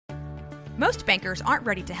Most bankers aren't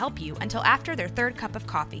ready to help you until after their third cup of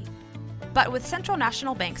coffee. But with Central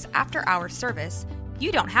National Bank's after-hours service,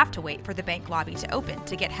 you don't have to wait for the bank lobby to open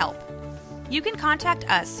to get help. You can contact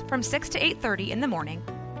us from 6 to 8:30 in the morning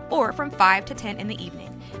or from 5 to 10 in the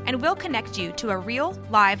evening, and we'll connect you to a real,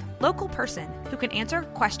 live, local person who can answer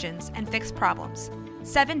questions and fix problems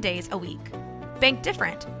 7 days a week. Bank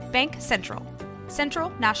different. Bank Central. Central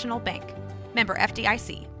National Bank. Member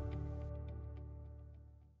FDIC.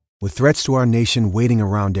 With threats to our nation waiting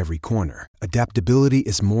around every corner, adaptability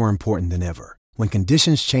is more important than ever. When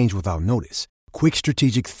conditions change without notice, quick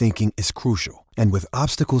strategic thinking is crucial. And with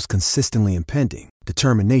obstacles consistently impending,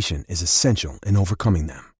 determination is essential in overcoming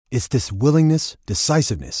them. It's this willingness,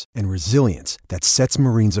 decisiveness, and resilience that sets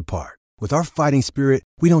Marines apart. With our fighting spirit,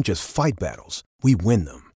 we don't just fight battles, we win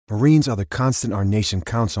them. Marines are the constant our nation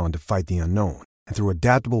counts on to fight the unknown. And through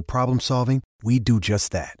adaptable problem solving, we do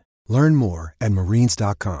just that. Learn more at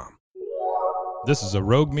marines.com. This is a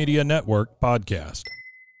Rogue Media Network podcast.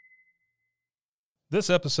 This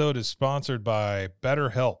episode is sponsored by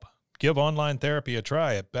BetterHelp. Give online therapy a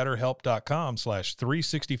try at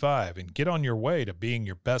betterhelp.com/365 and get on your way to being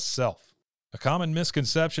your best self. A common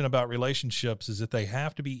misconception about relationships is that they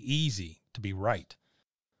have to be easy to be right.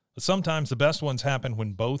 But sometimes the best ones happen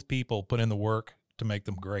when both people put in the work to make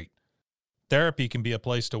them great. Therapy can be a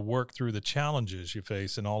place to work through the challenges you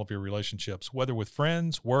face in all of your relationships, whether with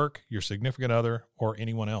friends, work, your significant other, or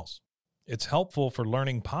anyone else. It's helpful for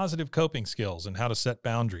learning positive coping skills and how to set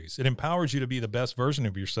boundaries. It empowers you to be the best version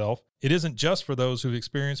of yourself. It isn't just for those who've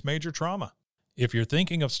experienced major trauma. If you're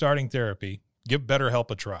thinking of starting therapy, give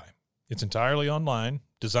BetterHelp a try. It's entirely online,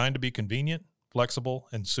 designed to be convenient, flexible,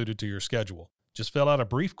 and suited to your schedule. Just fill out a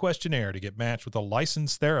brief questionnaire to get matched with a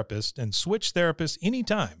licensed therapist and switch therapists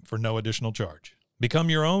anytime for no additional charge. Become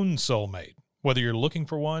your own soulmate, whether you're looking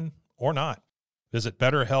for one or not. Visit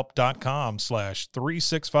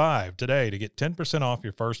betterhelp.com/365 today to get 10% off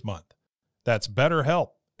your first month. That's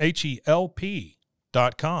BetterHelp,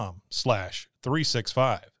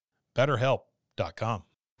 HELP.com/365. BetterHelp.com.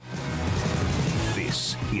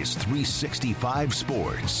 This is 365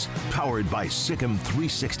 Sports, powered by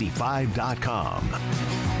SicEm365.com.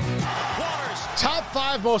 Top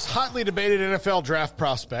 5 most hotly debated NFL draft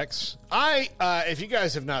prospects. If you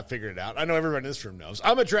guys have not figured it out, I know everyone in this room knows,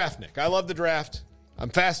 I'm a draftnik. I love the draft. I'm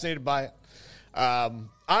fascinated by it. I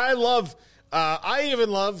even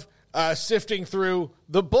love sifting through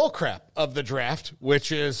the bullcrap of the draft,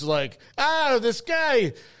 which is like, this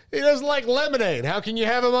guy, he doesn't like lemonade. How can you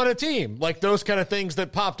have him on a team? Like those kind of things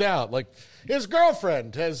that popped out. Like his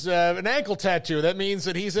girlfriend has an ankle tattoo. That means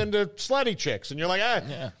that he's into slutty chicks. And you're like,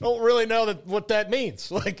 don't really know what that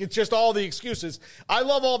means. Like it's just all the excuses. I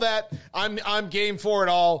love all that. I'm game for it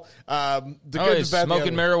all. He's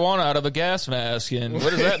smoking marijuana out of a gas mask. And what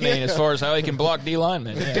does that mean as far as how he can block D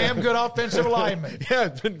linemen? Yeah. Damn good offensive lineman. Yeah,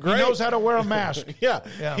 it's been great. He knows how to wear a mask. Yeah.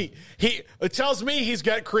 It tells me he's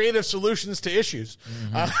got creative solutions to issues.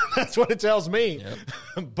 Mm-hmm. That's what it tells me. Yep.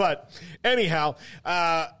 But anyhow,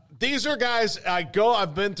 these are guys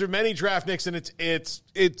I've been through many draftniks, and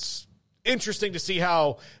it's interesting to see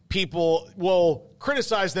how people will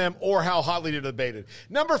criticize them or how hotly they're debated.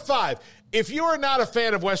 Number 5, if you are not a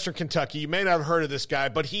fan of Western Kentucky, you may not have heard of this guy,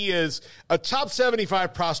 but he is a top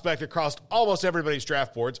 75 prospect across almost everybody's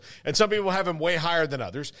draft boards, and some people have him way higher than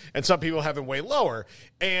others, and some people have him way lower.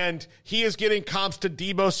 And he is getting comps to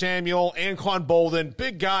Deebo Samuel, Anquan Bolden,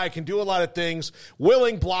 big guy, can do a lot of things,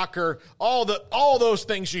 willing blocker, all those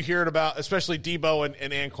things you hear about, especially Deebo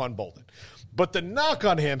and Anquan Bolden. But the knock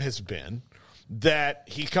on him has been that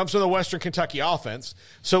he comes from the Western Kentucky offense,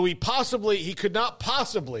 so he could not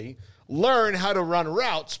possibly learn how to run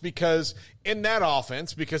routes because in that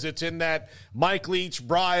offense, because it's in that Mike Leach,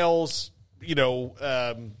 Bryles,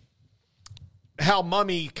 Hal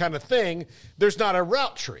Mummy kind of thing, there's not a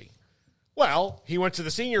route tree. Well, he went to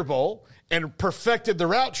the Senior Bowl and perfected the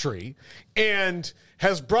route tree and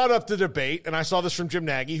has brought up the debate, and I saw this from Jim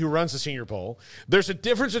Nagy, who runs the Senior Bowl. There's a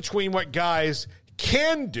difference between what guys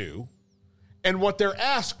can do and what they're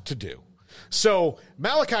asked to do. So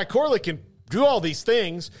Malachi Corley can do all these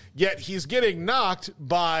things, yet he's getting knocked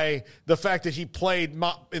by the fact that he played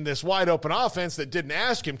in this wide open offense that didn't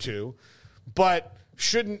ask him to. But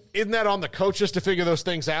isn't that on the coaches to figure those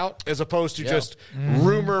things out as opposed to just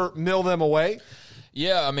rumor mill them away?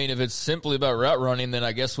 Yeah, I mean, if it's simply about route running, then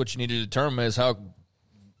I guess what you need to determine is how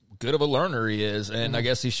good of a learner he is. And I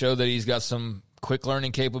guess he showed that he's got some quick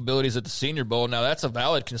learning capabilities at the Senior Bowl. Now, that's a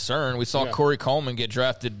valid concern. We saw Corey Coleman get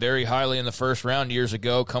drafted very highly in the first round years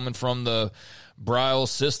ago, coming from the Bryles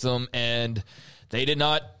system, and they did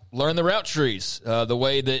not learn the route trees the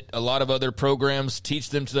way that a lot of other programs teach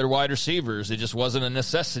them to their wide receivers. It just wasn't a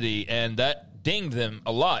necessity, and that dinged them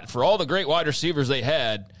a lot. For all the great wide receivers they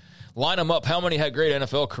had, line them up, how many had great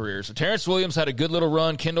NFL careers? So Terrence Williams had a good little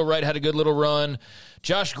run. Kendall Wright had a good little run.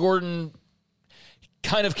 Josh Gordon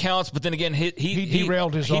kind of counts, but then again, he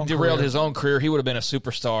derailed his own career. He would have been a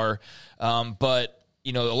superstar. But,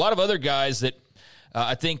 a lot of other guys that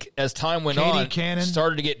I think as time went on,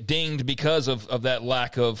 started to get dinged because of that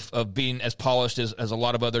lack of being as polished as a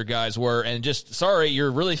lot of other guys were. And just, sorry, you're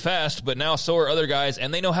really fast, but now so are other guys,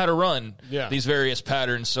 and they know how to run these various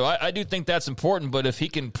patterns. So I do think that's important, but if he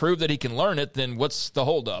can prove that he can learn it, then what's the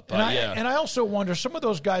holdup? And I also wonder, some of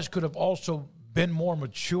those guys could have also been more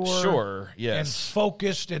mature, and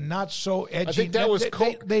focused, and not so edgy. I think that was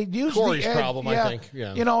they used Corey's the problem. I think,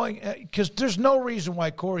 because there's no reason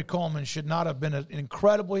why Corey Coleman should not have been an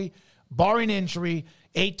incredibly, barring injury,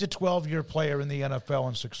 8 to 12-year player in the NFL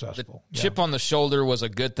and successful. The chip on the shoulder was a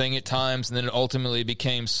good thing at times, and then it ultimately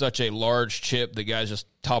became such a large chip that guys just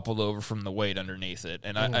toppled over from the weight underneath it.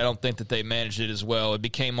 And I don't think that they managed it as well. It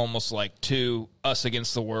became almost like us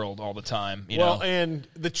against the world all the time. And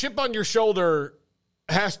the chip on your shoulder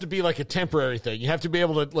has to be like a temporary thing. You have to be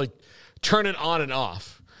able to turn it on and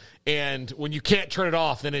off. And when you can't turn it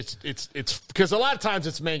off, then it's because a lot of times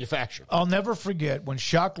it's manufactured. I'll never forget when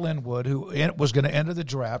Shock Linwood, who was going to enter the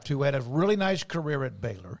draft, who had a really nice career at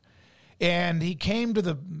Baylor, and he came to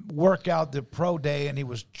the workout, the pro day, and he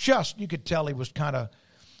was you could tell he was kind of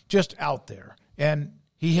just out there. And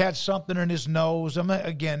he had something in his nose.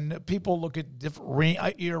 Again, people look at different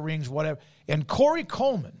earrings, whatever. And Corey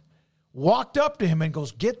Coleman walked up to him and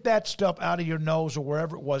goes, "Get that stuff out of your nose," or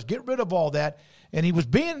wherever it was. Get rid of all that. And he was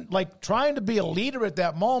being trying to be a leader at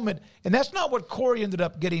that moment. And that's not what Corey ended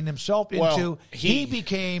up getting himself into. He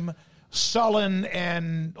became sullen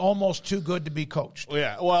and almost too good to be coached.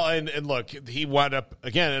 Yeah. Well, and look, he wound up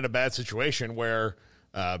again in a bad situation where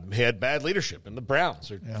he had bad leadership in the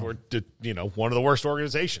Browns, or one of the worst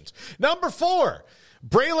organizations. Number 4,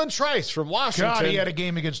 Braylon Trice from Washington. God, he had a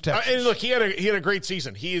game against Texas. And look, he had a great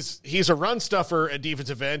season. He's a run stuffer at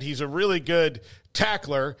defensive end. He's a really good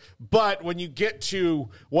tackler. But when you get to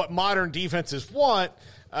what modern defenses want,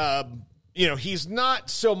 he's not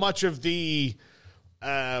so much of the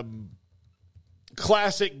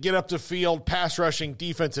classic get up the field pass rushing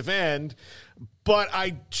defensive end. But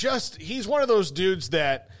he's one of those dudes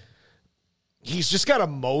that he's just got a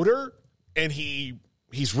motor, and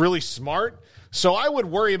he's really smart. So I would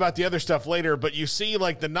worry about the other stuff later, but you see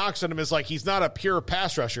the knocks on him is he's not a pure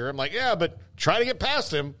pass rusher. I'm like, yeah, but try to get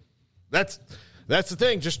past him. That's the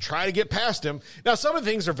thing. Just try to get past him. Now, some of the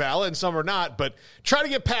things are valid and some are not, but try to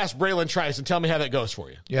get past Braylon Trice and tell me how that goes for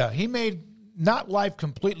you. Yeah, he made not life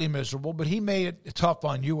completely miserable, but he made it tough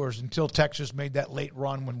on Ewers until Texas made that late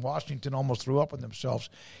run when Washington almost threw up on themselves.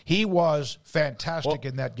 He was fantastic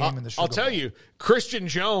in that game in the Sugar Bowl. I'll tell you, Christian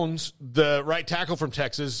Jones, the right tackle from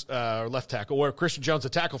Texas, or left tackle, or Christian Jones, the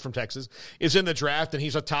tackle from Texas, is in the draft, and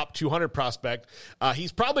he's a top 200 prospect.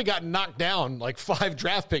 He's probably gotten knocked down 5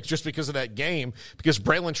 draft picks just because of that game, because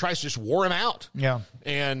Braylon Trice just wore him out. Yeah.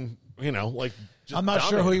 And, I'm not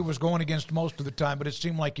sure who he was going against most of the time, but it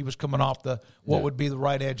seemed like he was coming off what would be the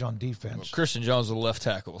right edge on defense. Well, Christian Jones was the left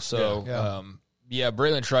tackle. So,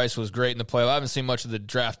 Braylon Trice was great in the play. I haven't seen much of the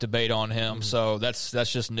draft debate on him, so that's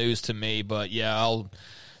just news to me. But, I'll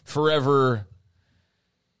forever,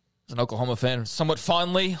 as an Oklahoma fan, somewhat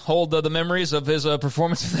fondly hold the memories of his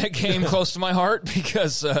performance in that game close to my heart,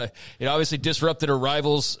 because it obviously disrupted a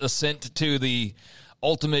rival's ascent to the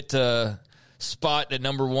ultimate spot at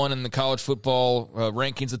number 1 in the college football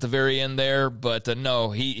rankings at the very end there. But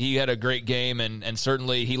no, he had a great game, and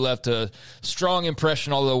certainly he left a strong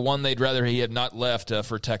impression, although one they'd rather he had not left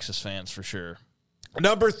for Texas fans for sure.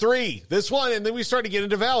 Number 3, this one, and then we start to get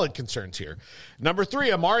into valid concerns here. Number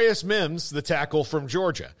 3, Amarius Mims, the tackle from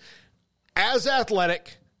Georgia. As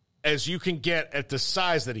athletic as you can get at the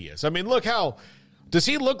size that he is. I mean, look does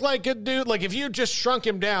he look like a dude? If you just shrunk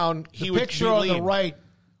him down, he would be picture on the right.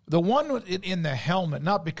 The one in the helmet,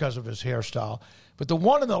 not because of his hairstyle, but the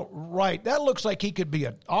one on the right, that looks like he could be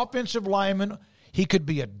an offensive lineman, he could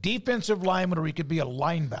be a defensive lineman, or he could be a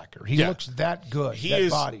linebacker. He looks that good,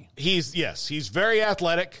 body. He's very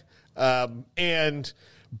athletic. But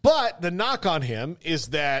the knock on him is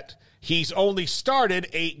that he's only started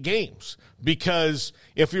 8 games, because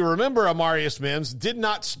if you remember, Amarius Mims did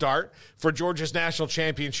not start for Georgia's national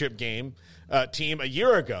championship game team a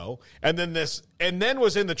year ago, and then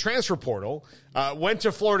was in the transfer portal, went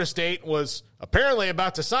to Florida State, was apparently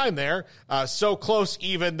about to sign there, so close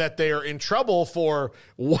even that they are in trouble for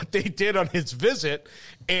what they did on his visit,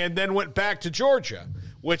 and then went back to Georgia.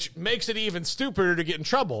 which makes it even stupider to get in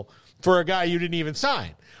trouble for a guy you didn't even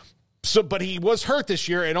sign. So, but he was hurt this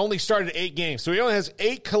year and only started 8 games. So he only has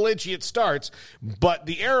 8 collegiate starts, but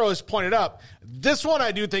the arrow is pointed up. This one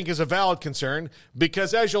I do think is a valid concern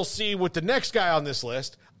because, as you'll see with the next guy on this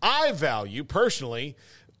list, I value personally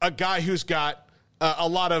a guy who's got a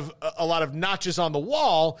lot of notches on the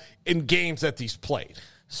wall in games that he's played.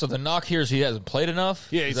 So the knock here is he hasn't played enough?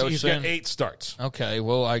 Yeah, he's got 8 starts. Okay,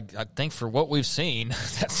 well, I think for what we've seen,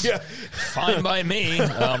 that's fine by me.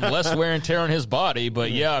 Less wear and tear on his body, but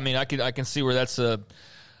I mean, I can see where that's a.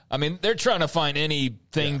 I mean, they're trying to find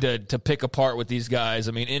anything to pick apart with these guys.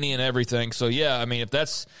 I mean, any and everything. So I mean, if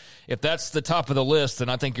that's the top of the list, then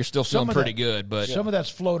I think you're still feeling pretty good. But some of that's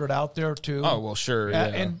floated out there too. Oh well, sure. Yeah.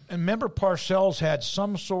 And remember, Parcells had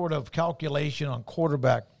some sort of calculation on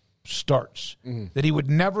quarterback starts that he would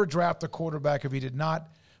never draft a quarterback if he did not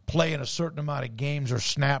play in a certain amount of games or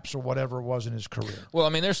snaps or whatever it was in his career. Well, I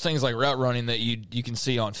mean, there's things like route running that you can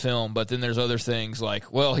see on film, but then there's other things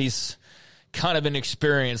like, well, he's kind of an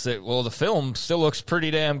experience that, well, the film still looks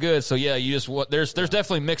pretty damn good. So there's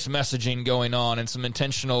definitely mixed messaging going on and some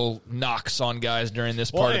intentional knocks on guys during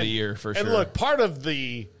this part of the year for sure. And look, part of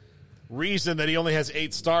the reason that he only has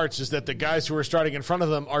 8 starts is that the guys who are starting in front of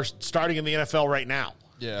them are starting in the NFL right now.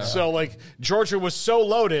 Yeah. So, like, Georgia was so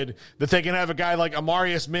loaded that they can have a guy like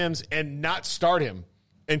Amarius Mims and not start him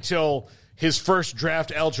until his first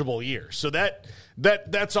draft-eligible year. So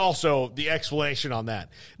that's also the explanation on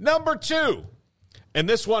that. Number 2, and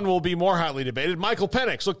this one will be more hotly debated, Michael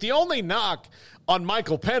Penix. Look, the only knock on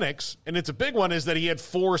Michael Penix, and it's a big one, is that he had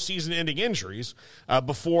 4 season-ending injuries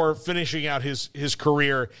before finishing out his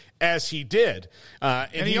career as he did.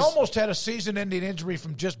 And he almost had a season-ending injury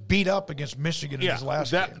from just beat up against Michigan in his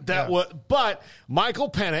last game. But Michael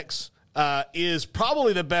Penix is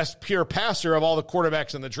probably the best pure passer of all the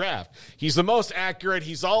quarterbacks in the draft. He's the most accurate.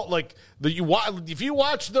 He's all like if you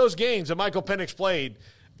watch those games that Michael Penix played,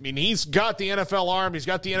 I mean, he's got the NFL arm. He's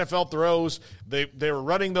got the NFL throws. They were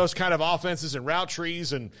running those kind of offenses and route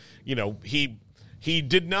trees, and he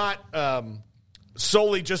did not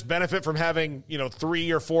solely just benefit from having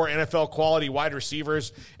 3 or 4 NFL quality wide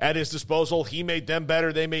receivers at his disposal. He made them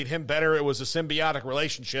better. They made him better. It was a symbiotic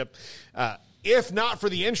relationship. If not for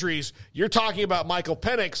the injuries, you're talking about Michael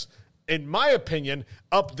Penix, in my opinion,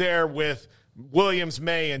 up there with Williams,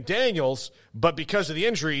 May, and Daniels. But because of the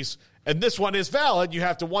injuries, and this one is valid, you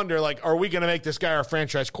have to wonder, like, are we going to make this guy our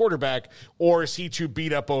franchise quarterback, or is he too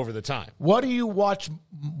beat up over the time? What do you watch?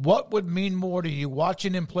 What would mean more to you,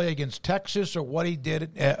 watching him play against Texas, or what he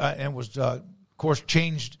did and was, of course,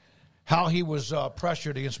 changed how he was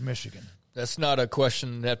pressured against Michigan? That's not a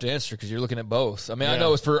question to have to answer because you're looking at both. I mean, I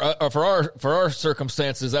know it's for our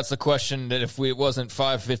circumstances, that's a question that if it wasn't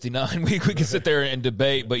 5:59, we could sit there and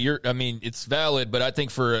debate. But it's valid. But I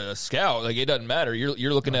think for a scout, like, it doesn't matter.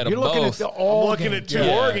 You're looking at them both. I'm looking at 2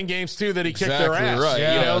 Oregon games too that he kicked their ass. Right.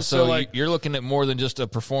 Yeah. So you're looking at more than just a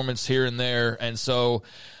performance here and there, and so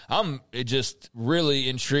I'm just really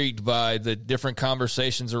intrigued by the different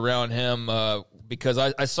conversations around him because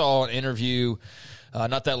I saw an interview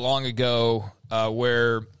not that long ago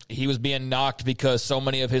where he was being knocked because so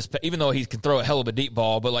many of his, even though he can throw a hell of a deep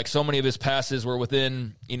ball, but like so many of his passes were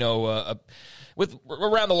within, with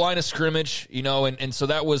around the line of scrimmage, and so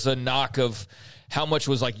that was a knock of how much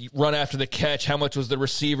was like run after the catch, how much was the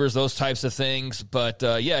receivers, those types of things. But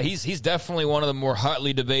he's definitely one of the more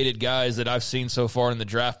hotly debated guys that I've seen so far in the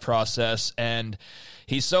draft process. And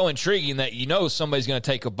he's so intriguing that somebody's going to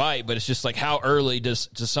take a bite, but it's just like, how early does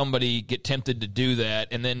somebody get tempted to do that?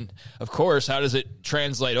 And then, of course, how does it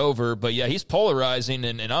translate over? But, he's polarizing,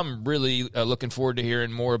 and I'm really looking forward to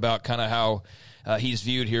hearing more about kind of how he's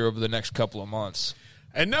viewed here over the next couple of months.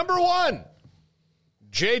 And number 1,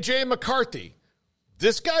 J.J. McCarthy.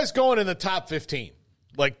 This guy's going in the top 15.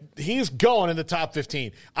 Like, he's going in the top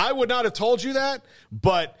 15. I would not have told you that,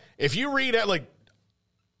 but if you read it, like,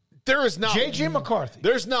 there is not J.J. McCarthy.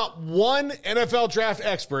 There's not one NFL draft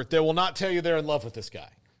expert that will not tell you they're in love with this guy.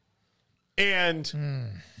 And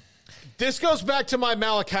this goes back to my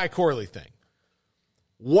Malachi Corley thing.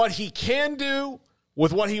 What he can do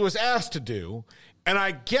with what he was asked to do, and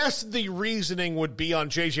I guess the reasoning would be on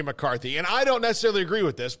J.J. McCarthy, and I don't necessarily agree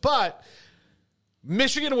with this, but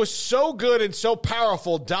Michigan was so good and so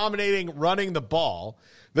powerful dominating running the ball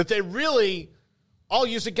that they really, I'll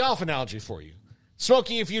use a golf analogy for you.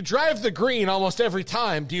 Smokey, if you drive the green almost every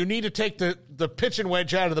time, do you need to take the pitching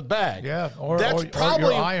wedge out of the bag? Yeah, or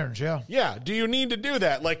your irons, yeah. Yeah, do you need to do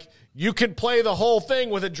that? Like, you can play the whole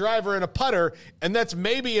thing with a driver and a putter, and that's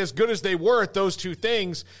maybe as good as they were at those 2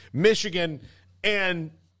 things, Michigan,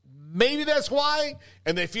 and maybe that's why.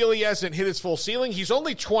 And they feel he hasn't hit his full ceiling. He's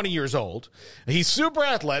only 20 years old. He's super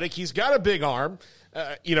athletic. He's got a big arm.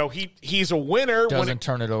 He's a winner. Doesn't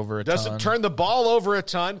turn it over a ton. Doesn't turn the ball over a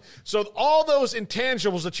ton. So all those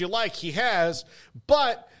intangibles that you like, he has.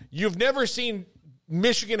 But you've never seen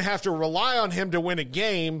Michigan have to rely on him to win a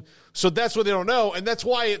game. So that's what they don't know. And that's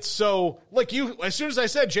why it's so, like you, as soon as I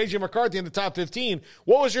said J.J. McCarthy in the top 15,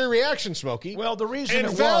 what was your reaction, Smokey? Well, the reason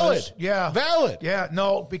valid. Valid. Yeah,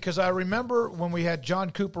 no, because I remember when we had John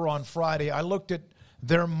Cooper on Friday, I looked at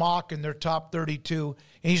their mock and their top 32,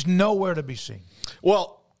 and he's nowhere to be seen.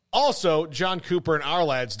 Well, also, John Cooper and our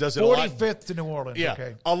lads does it 45th to New Orleans. Yeah,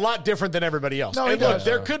 okay. A lot different than everybody else. No, and look,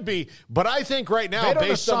 there could be, but I think right now, they don't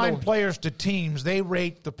based assign on players to teams. They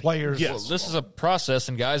rate the players. Yes. Well, this is a process,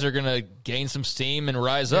 and guys are going to gain some steam and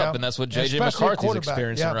rise up, and that's what J.J. McCarthy's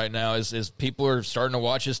experiencing right now is people are starting to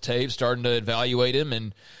watch his tape, starting to evaluate him,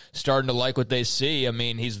 and starting to like what they see. I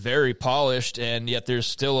mean, he's very polished, and yet there's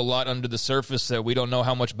still a lot under the surface that we don't know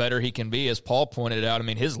how much better he can be, as Paul pointed out. I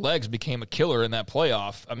mean, his legs became a killer in that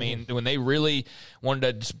playoff. I mean, when they really wanted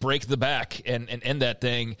to just break the back and end that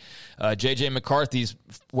thing, J.J. McCarthy's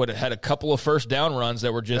had a couple of first down runs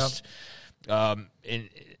that were just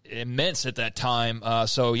immense at that time.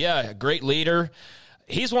 So, yeah, great leader.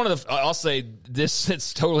 He's one of the, I'll say this,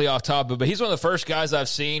 it's totally off topic, but he's one of the first guys I've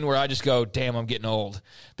seen where I just go, damn, I'm getting old.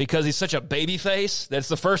 Because he's such a baby face. That's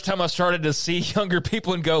the first time I started to see younger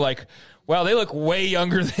people and go like, wow, they look way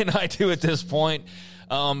younger than I do at this point.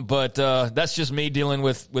 But that's just me dealing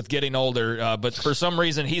with getting older. But for some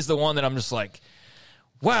reason, he's the one that I'm just like,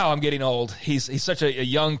 wow, I'm getting old. He's such a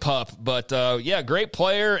young pup. But, yeah, great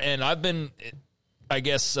player, and I've been, I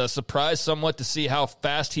guess, surprised somewhat to see how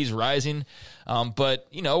fast he's rising. But,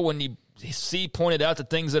 you know, when you see pointed out the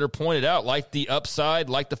things that are pointed out, like the upside,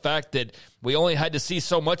 like the fact that we only had to see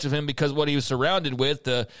so much of him because of what he was surrounded with,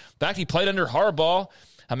 the fact he played under Harbaugh,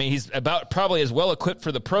 I mean, he's about probably as well equipped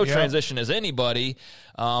for the pro transition as anybody.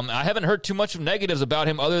 I haven't heard too much of negatives about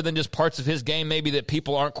him other than just parts of his game maybe that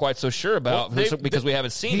people aren't quite so sure about because we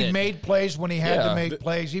haven't seen it. He made plays when he had to make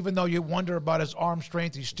plays. Even though you wonder about his arm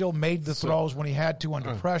strength, he still made the throws when he had to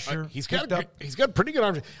under pressure. He's got pretty good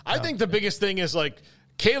arms. I think the biggest thing is like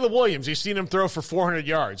Caleb Williams. You've seen him throw for 400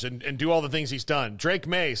 yards and do all the things he's done. Drake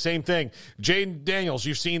May, same thing. Jaden Daniels,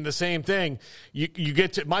 you've seen the same thing. You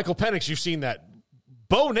get to Michael Penix, you've seen that.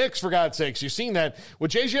 Bo Nix, for God's sakes, you've seen that.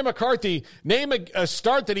 With J.J. McCarthy, name a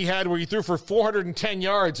start that he had where he threw for 410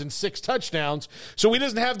 yards and 6 touchdowns. So he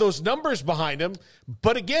doesn't have those numbers behind him.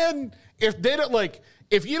 But again, if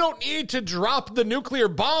you don't need to drop the nuclear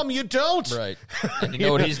bomb, you don't. Right. And you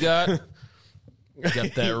know what he's got? He's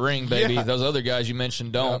got that ring, baby. Yeah. Those other guys you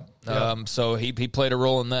mentioned don't. Yeah. So he played a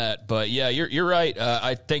role in that. But yeah, you're right.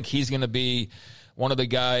 I think he's going to be one of the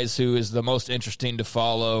guys who is the most interesting to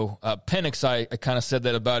follow. Penix, I kind of said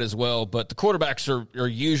that about as well, but the quarterbacks are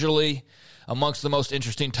usually amongst the most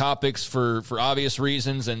interesting topics for obvious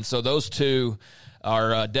reasons, and so those two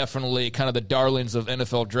are definitely kind of the darlings of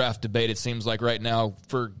NFL draft debate, it seems like right now,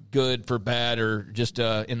 for good, for bad, or just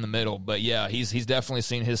in the middle. But yeah, he's definitely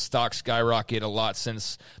seen his stock skyrocket a lot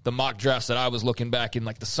since the mock drafts that I was looking back in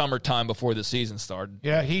like the summertime before the season started.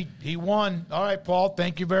 Yeah, he won. All right, Paul,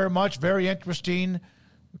 thank you very much. Very interesting.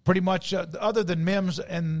 Pretty much other than Mims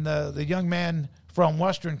and the young man from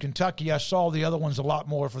Western Kentucky, I saw the other ones a lot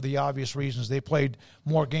more for the obvious reasons. They played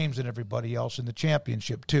more games than everybody else in the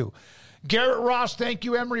championship too. Garrett Ross, thank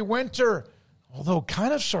you. Emery Winter, although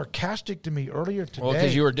kind of sarcastic to me earlier today. Well,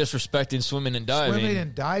 because you were disrespecting swimming and diving. Swimming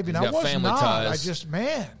and diving. I was not. Ties. I just,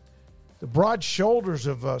 the broad shoulders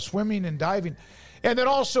of swimming and diving. And then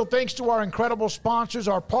also thanks to our incredible sponsors,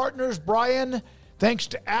 our partners, Brian, thanks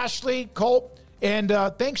to Ashley, Colt, and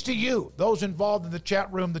thanks to you, those involved in the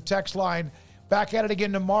chat room, the text line. Back at it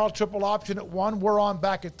again tomorrow, triple option at 1. We're on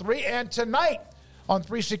back at 3. And tonight on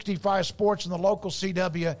 365 Sports in the local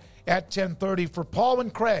CW at 10:30. For Paul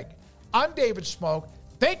and Craig, I'm David Smoke.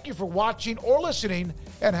 Thank you for watching or listening,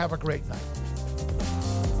 and have a great night.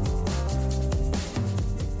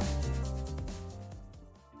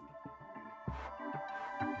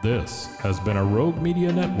 This has been a Rogue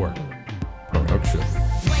Media Network production.